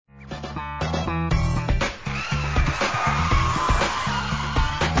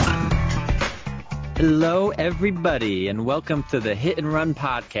Hello, everybody, and welcome to the Hit and Run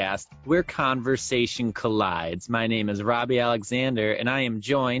podcast, where conversation collides. My name is Robbie Alexander, and I am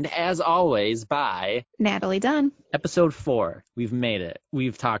joined, as always, by Natalie Dunn. Episode 4. We've made it.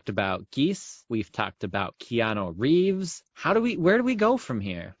 We've talked about geese. We've talked about Keanu Reeves. Where do we go from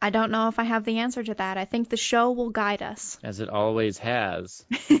here? I don't know if I have the answer to that. I think the show will guide us. As it always has.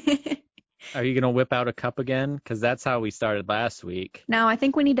 Are you going to whip out a cup again? Because that's how we started last week. No, I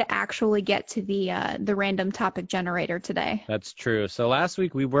think we need to actually get to the random topic generator today. That's true. So last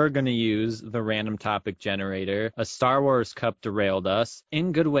week we were going to use the random topic generator. A Star Wars cup derailed us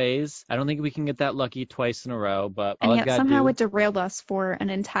in good ways. I don't think we can get that lucky twice in a row, but and yet somehow it derailed us for an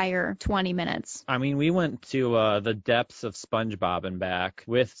entire 20 minutes. I mean, we went to the depths of SpongeBob and back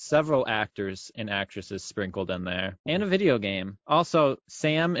with several actors and actresses sprinkled in there and a video game. Also,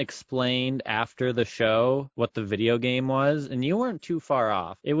 Sam explained after the show what the video game was, and you weren't too far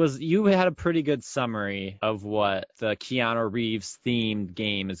off. You had a pretty good summary of what the Keanu Reeves themed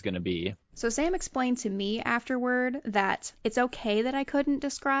game is going to be. So Sam explained to me afterward that it's okay that I couldn't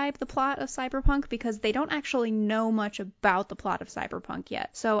describe the plot of Cyberpunk because they don't actually know much about the plot of Cyberpunk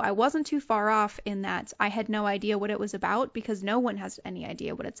yet. So I wasn't too far off in that I had no idea what it was about because no one has any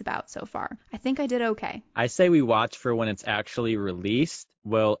idea what it's about so far. I think I did okay. I say we watch for when it's actually released.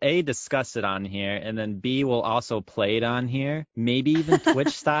 We'll A, discuss it on here, and then B, we'll also play it on here. Maybe even Twitch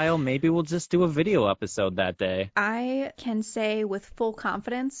style. Maybe we'll just do a video episode that day. I can say with full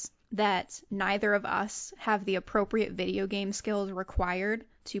confidence that neither of us have the appropriate video game skills required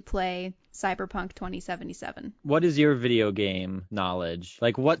to play Cyberpunk 2077. What is your video game knowledge?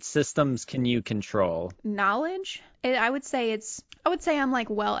 Like, what systems can you control? Knowledge? I would say I'm like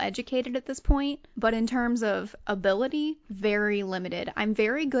well educated at this point, but in terms of ability, very limited. I'm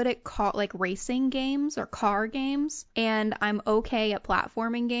very good at racing games or car games, and I'm okay at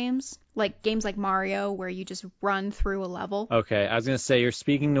platforming games. Like games like Mario where you just run through a level. Okay, I was going to say you're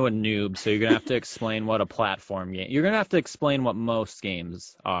speaking to a noob, so you're going to have to explain what a platform game. You're going to have to explain what most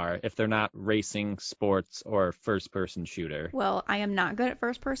games are if they're not racing, sports, or first-person shooter. Well, I am not good at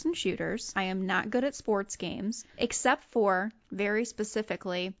first-person shooters. I am not good at sports games, except for, very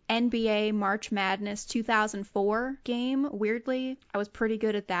specifically, NBA March Madness 2004 game. Weirdly, I was pretty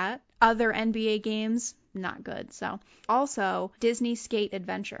good at that. Other NBA games, not good. So, also, Disney Skate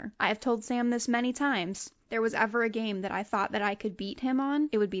Adventure. I have told Sam this many times. There was ever a game that I thought that I could beat him on,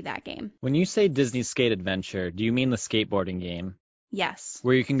 it would be that game. When you say Disney Skate Adventure, do you mean the skateboarding game? Yes.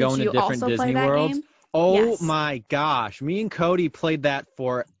 Where you can go into different Disney worlds? Game? Oh yes. My gosh. Me and Cody played that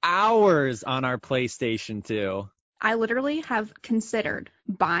for hours on our PlayStation 2. I literally have considered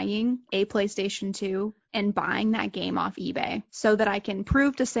buying a PlayStation 2 and buying that game off eBay so that I can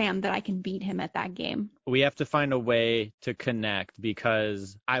prove to Sam that I can beat him at that game. We have to find a way to connect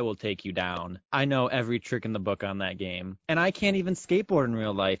because I will take you down. I know every trick in the book on that game. And I can't even skateboard in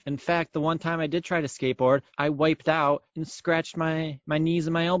real life. In fact, the one time I did try to skateboard, I wiped out and scratched my knees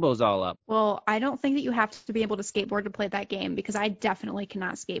and my elbows all up. Well, I don't think that you have to be able to skateboard to play that game because I definitely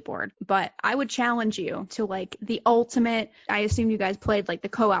cannot skateboard. But I would challenge you to like the ultimate, I assume you guys played like the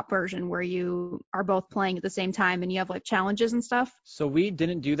co-op version where you are both playing at the same time and you have like challenges and stuff. So we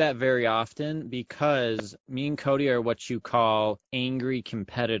didn't do that very often because me and Cody are what you call angry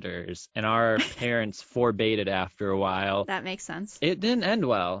competitors, and our parents forbade it after a while. That makes sense. It didn't end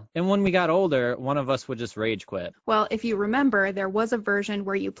well. And when we got older, one of us would just rage quit. Well, if you remember, there was a version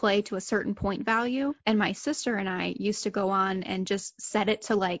where you play to a certain point value, and my sister and I used to go on and just set it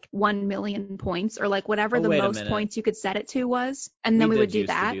to like 1 million points or like whatever the most points you could set it to was. And then we would do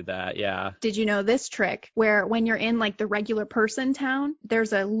that. To do that, yeah. Did you know this trick where when you're in like the regular person town,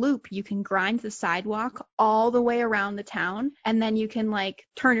 there's a loop you can grind the sidewalk all the way around the town, and then you can like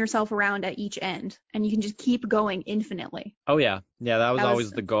turn yourself around at each end, and you can just keep going infinitely. Oh yeah. Yeah, that was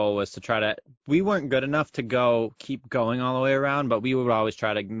always the goal, was to try to, we weren't good enough to keep going all the way around, but we would always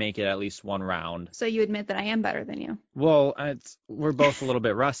try to make it at least one round. So you admit that I am better than you? Well, we're both a little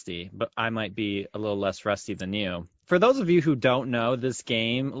bit rusty, but I might be a little less rusty than you. For those of you who don't know this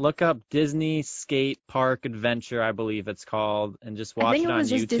game, look up Disney Skate Park Adventure, I believe it's called, and just watch it on YouTube. I think it was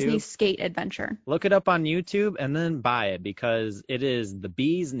just Disney Skate Adventure. Look it up on YouTube and then buy it because it is the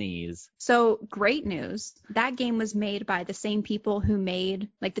bee's knees. So great news. That game was made by the same people who made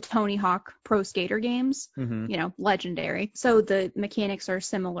like the Tony Hawk Pro Skater games, legendary. So the mechanics are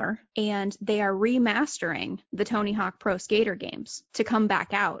similar, and they are remastering the Tony Hawk Pro Skater games to come back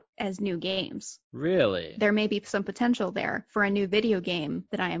out as new games. Really? There may be some potential there for a new video game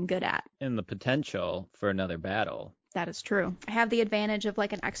that I am good at. And the potential for another battle. That is true. I have the advantage of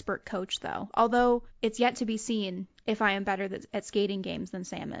like an expert coach though. Although it's yet to be seen if I am better at skating games than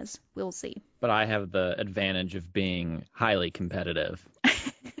Sam is. We'll see. But I have the advantage of being highly competitive.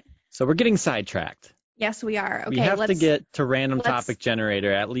 So we're getting sidetracked. Yes, we are. Okay, we have to get to random topic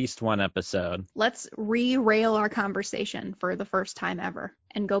generator at least one episode. Let's re-rail our conversation for the first time ever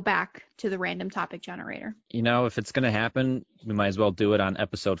and go back to the random topic generator. You know, if it's going to happen, we might as well do it on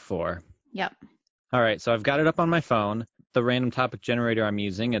episode 4. Yep. All right, so I've got it up on my phone. The random topic generator I'm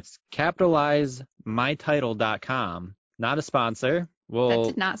using, it's capitalizemytitle.com. Not a sponsor. Well, that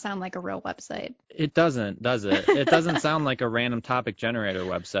did not sound like a real website. It doesn't, does it? It doesn't sound like a random topic generator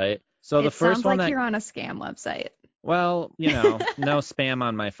website. So it the first sounds one like you're on a scam website. Well, you know, no spam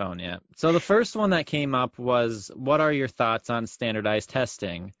on my phone yet. So the first one that came up was, what are your thoughts on standardized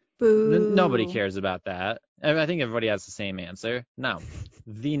testing? Boo. Nobody cares about that. I think everybody has the same answer. No.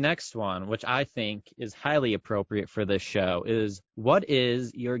 The next one, which I think is highly appropriate for this show, is, what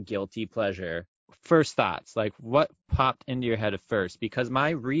is your guilty pleasure? First thoughts, like what popped into your head at first? Because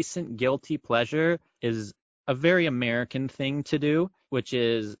my recent guilty pleasure is a very American thing to do, which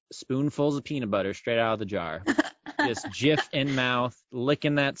is spoonfuls of peanut butter straight out of the jar. Just Jif in mouth,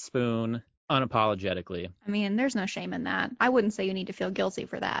 licking that spoon unapologetically. I mean, there's no shame in that. I wouldn't say you need to feel guilty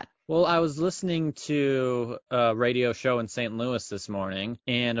for that. Well, I was listening to a radio show in St. Louis this morning,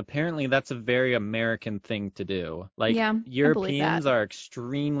 and apparently that's a very American thing to do. Like, yeah, Europeans are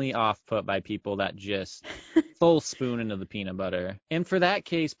extremely off-put by people that just full spoon into the peanut butter. And for that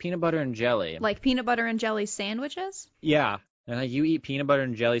case, peanut butter and jelly. Like peanut butter and jelly sandwiches? Yeah. And you eat peanut butter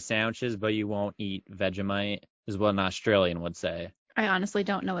and jelly sandwiches, but you won't eat Vegemite, is what an Australian would say. I honestly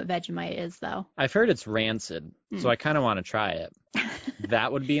don't know what Vegemite is, though. I've heard it's rancid, so I kind of want to try it.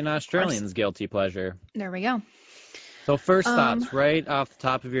 That would be an Australian's guilty pleasure. There we go. So first thoughts, right off the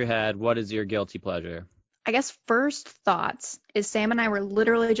top of your head, what is your guilty pleasure? I guess first thoughts is Sam and I were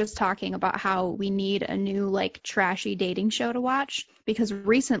literally just talking about how we need a new like trashy dating show to watch, because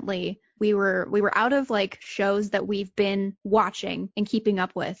recently we were out of like shows that we've been watching and keeping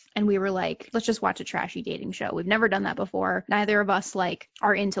up with, and we were like, let's just watch a trashy dating show. We've never done that before. Neither of us like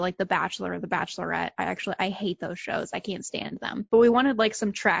are into like The Bachelor or The Bachelorette. I hate those shows. I can't stand them. But we wanted like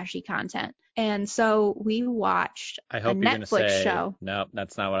some trashy content. And so we watched a Netflix show. No,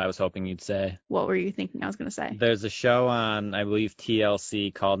 that's not what I was hoping you'd say. What were you thinking I was going to say? There's a show on, I believe,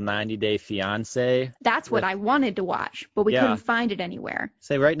 TLC called 90 Day Fiancé. That's what I wanted to watch, but we couldn't find it anywhere.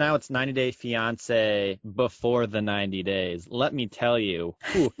 Say right now it's 90 Day Fiancé before the 90 days. Let me tell you,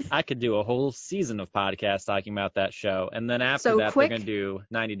 I could do a whole season of podcasts talking about that show. And then after that, they're going to do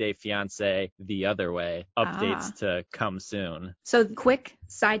 90 Day Fiancé the other way. Updates to come soon. So quick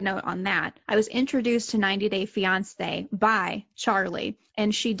side note on that. I was introduced to 90 Day Fiancé by Charlie,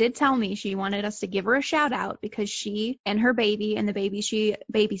 and she did tell me she wanted us to give her a shout out because she and her baby and the baby she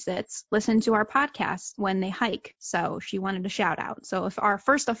babysits listen to our podcast when they hike. So she wanted a shout out. So if our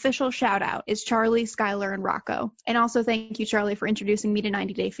first official shout out is Charlie, Skylar, and Rocco. And also thank you, Charlie, for introducing me to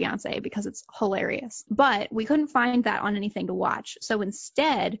 90 Day Fiancé because it's hilarious. But we couldn't find that on anything to watch. So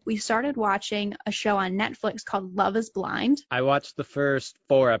instead, we started watching a show on Netflix called Love is Blind. I watched the first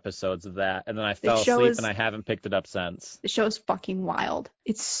 4 episodes of that, and then I fell asleep and I haven't picked it up since. The show is fucking wild.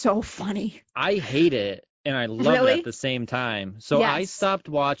 It's so funny. I hate it, and I love it at the same time. So I stopped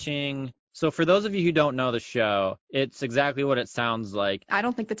watching. So for those of you who don't know the show, it's exactly what it sounds like. I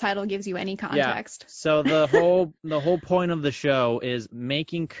don't think the title gives you any context. Yeah. So the whole point of the show is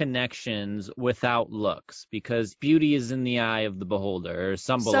making connections without looks, because beauty is in the eye of the beholder, or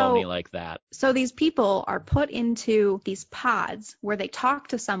some baloney like that. So these people are put into these pods where they talk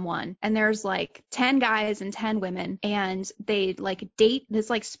to someone, and there's like 10 guys and 10 women, and they like date. This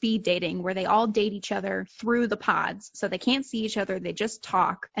like speed dating where they all date each other through the pods. So they can't see each other. They just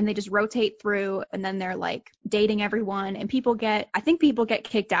talk, and they just rotate through, and then they're like dating everyone, and I think people get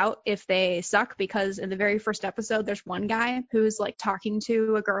kicked out if they suck, because in the very first episode there's one guy who's like talking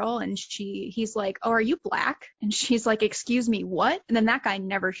to a girl, and he's like, oh, are you black? And she's like, excuse me, what? And then that guy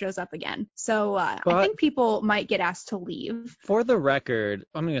never shows up again. So I think people might get asked to leave. For the record,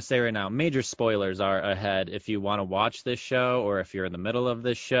 I'm going to say right now, major spoilers are ahead if you want to watch this show or if you're in the middle of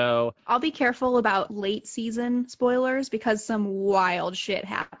this show. I'll be careful about late season spoilers because some wild shit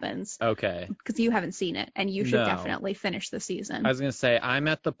happens. Okay. Because you haven't seen it, and you should No. definitely finish the season. I was going to say, I'm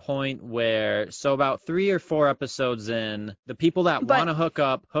at the point where, so about 3 or 4 episodes in, the people that But- want to hook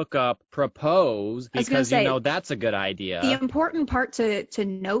up, propose, I was gonna because say, that's a good idea. The important part to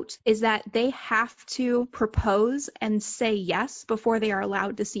note is that they have to propose and say yes before they are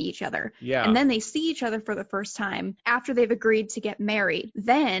allowed to see each other. Yeah. And then they see each other for the first time after they've agreed to get married.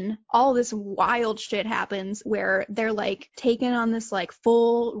 Then all this wild shit happens where they're like taken on this like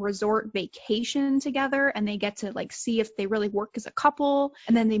full resort vacation together, and they get to like see if they really work as a couple,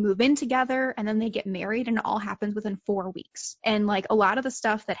 and then they move in together, and then they get married, and it all happens within 4 weeks. And like a lot of the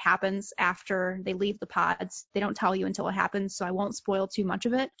stuff that happens after they leave the pods, they don't tell you until it happens, so I won't spoil too much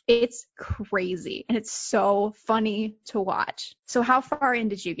of it. It's crazy, and it's so funny to watch. So how far in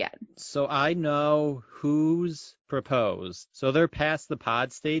did you get? So I know who's proposed. So they're past the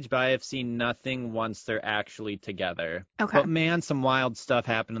pod stage, but I have seen nothing once they're actually together. Okay. But man, some wild stuff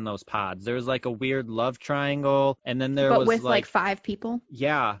happened in those pods. There was like a weird love triangle, and then there But was with like 5 people?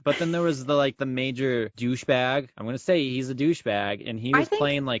 Yeah, but then there was the major douchebag. I'm gonna say he's a douchebag, and he was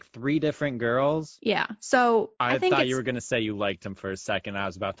playing like 3 different girls. Yeah. So I think thought you were gonna say you liked him for a second. I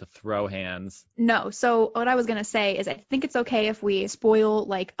was about to throw hands. No. So what I was gonna say is I think it's okay if we spoil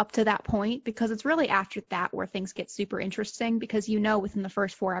like up to that point, because it's really after that where things get super interesting, because within the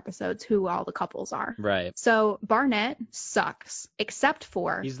first 4 episodes who all the couples are. Right. So Barnett sucks, except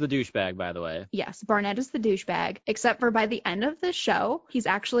for He's the douchebag, by the way. Yes, Barnett is the douchebag, except for by the end of the show, he's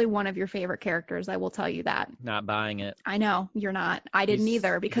actually one of your favorite characters. I will tell you that. Not buying it. I know, you're not. I didn't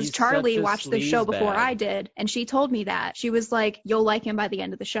either, because he's Charlie such a watched the show before sleazebag. I did, and she told me that. She was like, you'll like him by the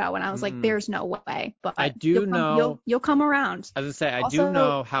end of the show. And I was like, there's no way. But I do know. You'll come around. As I say, I Also, do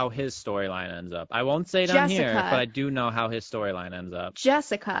know how his storyline ends up. I won't say it on here, Jessica. but I do know how his storyline ends up.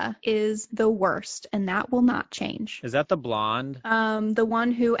 Jessica is the worst, and that will not change. Is that the blonde? The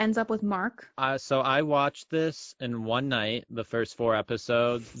one who ends up with Mark. So I watched this in one night, the first 4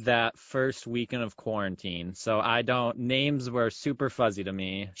 episodes, that first weekend of quarantine. So names were super fuzzy to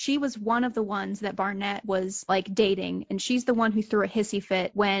me. She was one of the ones that Barnett was like dating, and she's the one who threw a hissy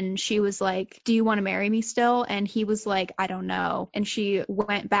fit when she was like, do you want to marry me still? And he was like, I don't know. And she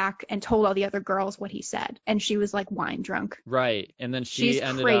went back and told all the other girls what he said, and she was like wine drunk. Right. And then she She's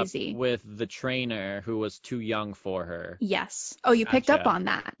ended crazy. up with the trainer who was too young for her. Yes. Oh, you picked up Gotcha. on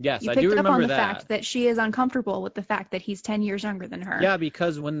that. Yes, you I picked do up on remember the that. fact that she is uncomfortable with the fact that he's 10 years younger than her. Yeah,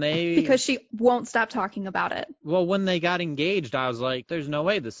 because because she won't stop talking about it. Well, when they got engaged, I was like, there's no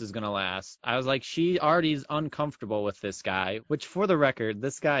way this is going to last. I was like, she already is uncomfortable with this guy, which for the record,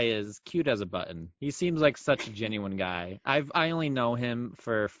 this guy is cute as a button. He seems like such a genuine guy. I only know him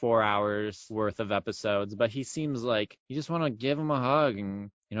for 4 hours worth of episodes, but he seems like you just want to give him a hug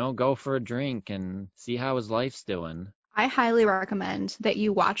and, go for a drink and see how his life's doing. I highly recommend that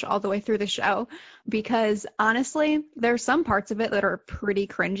you watch all the way through the show, because honestly, there's some parts of it that are pretty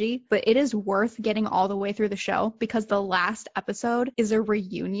cringy, but it is worth getting all the way through the show, because the last episode is a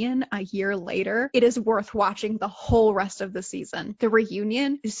reunion a year later. It is worth watching the whole rest of the season. The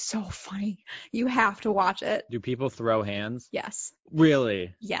reunion is so funny. You have to watch it. Do people throw hands? Yes.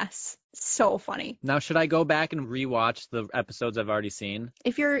 Really? Yes. So funny. Now, should I go back and rewatch the episodes I've already seen?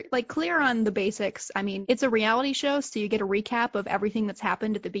 If you're like clear on the basics, I mean, it's a reality show, so you get a recap of everything that's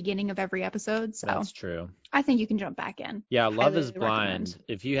happened at the beginning of every episode. So That's true. I think you can jump back in. Yeah, Love Highly is Blind. recommend.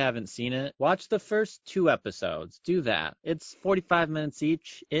 If you haven't seen it, watch the first 2 episodes. Do that. It's 45 minutes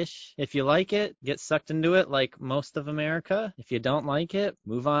each-ish. If you like it, get sucked into it like most of America. If you don't like it,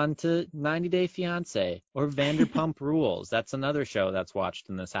 move on to 90 Day Fiancé or Vanderpump Rules. That's another show that's watched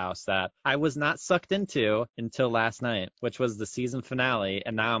in this house that I was not sucked into until last night, which was the season finale.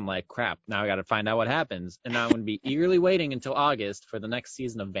 And now I'm like, crap, now I got to find out what happens. And now I'm going to be eagerly waiting until August for the next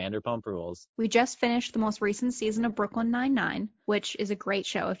season of Vanderpump Rules. We just finished the most recent season of Brooklyn Nine-Nine, which is a great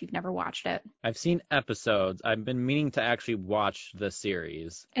show if you've never watched it. I've seen episodes. I've been meaning to actually watch the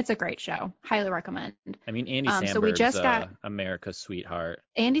series. It's a great show. Highly recommend. I mean, Andy Samberg's so we just got America's sweetheart.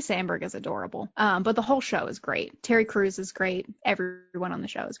 Andy Samberg is adorable. But the whole show is great. Terry Crews is great. Everyone on the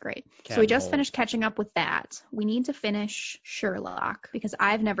show is great. So we just finished catching up with that. We need to finish Sherlock, because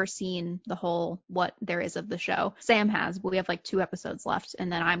I've never seen the whole what there is of the show. Sam has, but we have like 2 episodes left,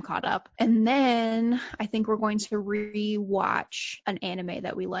 and then I'm caught up. And then I think we're going to re-watch watch an anime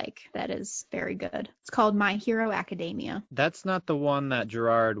that we like that is very good. It's called My Hero Academia. That's not the one that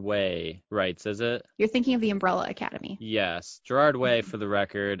Gerard Way writes, is it? You're thinking of the Umbrella Academy. Yes. Gerard Way, for the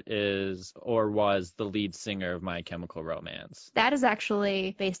record, is or was the lead singer of My Chemical Romance. That is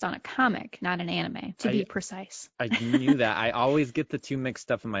actually based on a comic, not an anime, to be precise. I knew that. I always get the two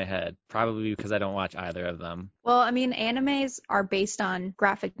mixed up in my head, probably because I don't watch either of them. Well, I mean, animes are based on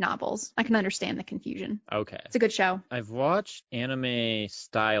graphic novels. I can understand the confusion. Okay. It's a good show. I've watched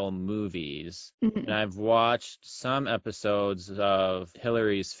anime-style movies, and I've watched some episodes of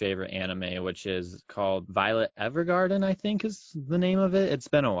Hillary's favorite anime, which is called Violet Evergarden, I think is the name of it. It's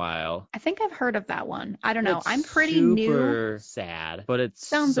been a while. I think I've heard of that one. I don't know. It's I'm pretty new. Super sad, but it's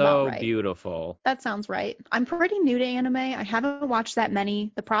Sounds so about right. beautiful. That sounds right. I'm pretty new to anime. I haven't watched that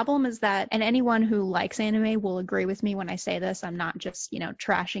many. The problem is that, and anyone who likes anime will agree with me when I say this, I'm not just,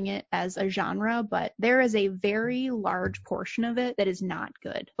 trashing it as a genre, but there is a very large portion of it that is not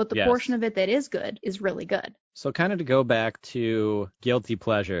good. But the portion of it that is good is really good. So kind of to go back to guilty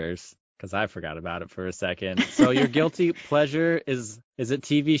pleasures, because I forgot about it for a second. So your guilty pleasure is it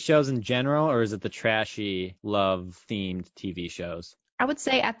TV shows in general, or is it the trashy love-themed TV shows? I would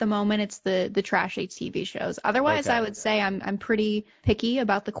say at the moment it's the trashy TV shows. Otherwise, Okay. I would say I'm pretty picky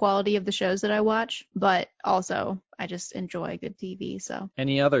about the quality of the shows that I watch, but also I just enjoy good TV. So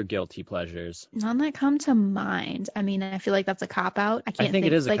Any other guilty pleasures? none that come to mind. I mean, I feel like that's a cop out. I think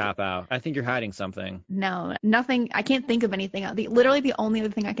it is a cop out. I think you're hiding something. No, nothing. I can't think of anything. Literally the only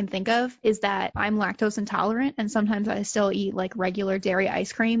other thing I can think of is that I'm lactose intolerant, and sometimes I still eat like regular dairy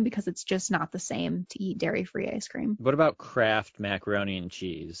ice cream because it's just not the same to eat dairy-free ice cream. What about Kraft macaroni and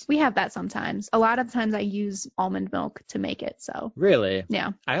cheese? We have that sometimes. A lot of times I use almond milk to make it, so. Really?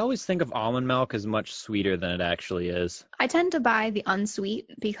 Yeah. I always think of almond milk as much sweeter than it actually is. I tend to buy the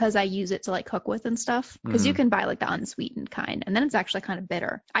unsweet because I use it to like cook with and stuff. Because you can buy like the unsweetened kind, and then it's actually kind of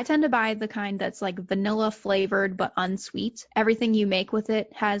bitter. I tend to buy the kind that's like vanilla flavored but unsweet. Everything you make with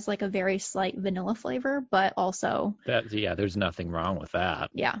it has like a very slight vanilla flavor, but also. There's nothing wrong with that.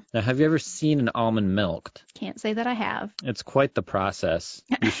 Yeah. Now, have you ever seen an almond milked? Can't say that I have. It's quite the process.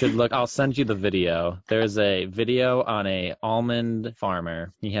 You should look. I'll send you the video. There's a video on a almond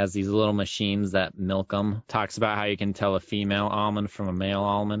farmer. He has these little machines that milk them. Talks about how you can tell a female almond from a male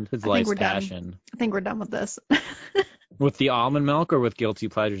almond. His life's passion. I think we're done with this. With the almond milk or with guilty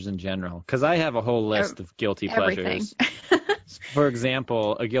pleasures in general? Because I have a whole list of guilty pleasures. For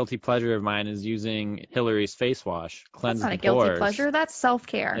example, a guilty pleasure of mine is using Hillary's face wash. Cleanse That's not the a guilty pores. pleasure. That's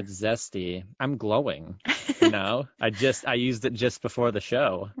self-care. It's zesty. I'm glowing. I used it just before the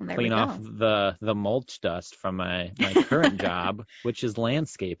show. There Clean we off go. the mulch dust from my current job, which is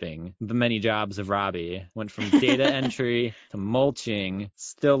landscaping. The many jobs of Robbie. Went from data entry to mulching,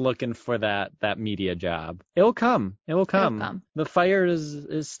 still looking for that media job. It will come. It'll come. The fire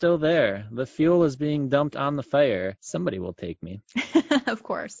is still there. The fuel is being dumped on the fire. Somebody will take me. Of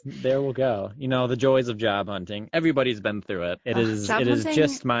course. There we'll go. The joys of job hunting. Everybody's been through it. It is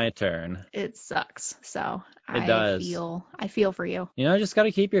just my turn. It sucks. So It does. I feel for you. Just got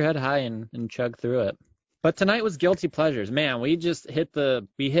to keep your head high and chug through it. But tonight was guilty pleasures. Man, we just hit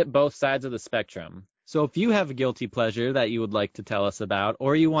both sides of the spectrum. So if you have a guilty pleasure that you would like to tell us about,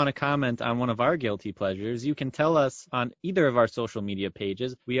 or you want to comment on one of our guilty pleasures, you can tell us on either of our social media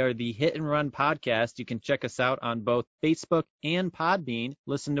pages. We are the Hit and Run Podcast. You can check us out on both Facebook and Podbean.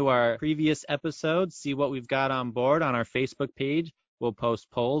 Listen to our previous episodes, see what we've got on board on our Facebook page. We'll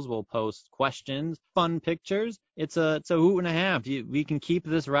post polls, we'll post questions, fun pictures. It's a hoot and a half. We can keep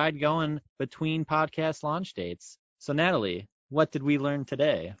this ride going between podcast launch dates. So Natalie, what did we learn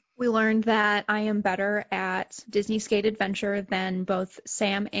today? We learned that I am better at Disney Skate Adventure than both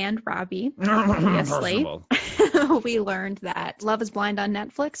Sam and Robbie, obviously. We learned that Love is Blind on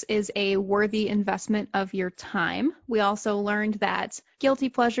Netflix is a worthy investment of your time. We also learned that guilty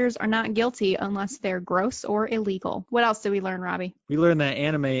pleasures are not guilty unless they're gross or illegal. What else did we learn, Robbie? We learned that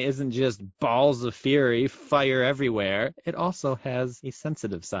anime isn't just balls of fury, fire everywhere. It also has a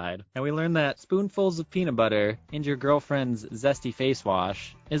sensitive side. And we learned that spoonfuls of peanut butter in your girlfriend's zesty face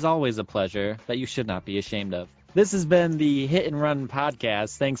wash is always a pleasure that you should not be ashamed of. This has been the Hit and Run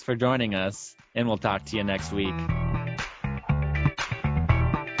Podcast. Thanks for joining us, and we'll talk to you next week.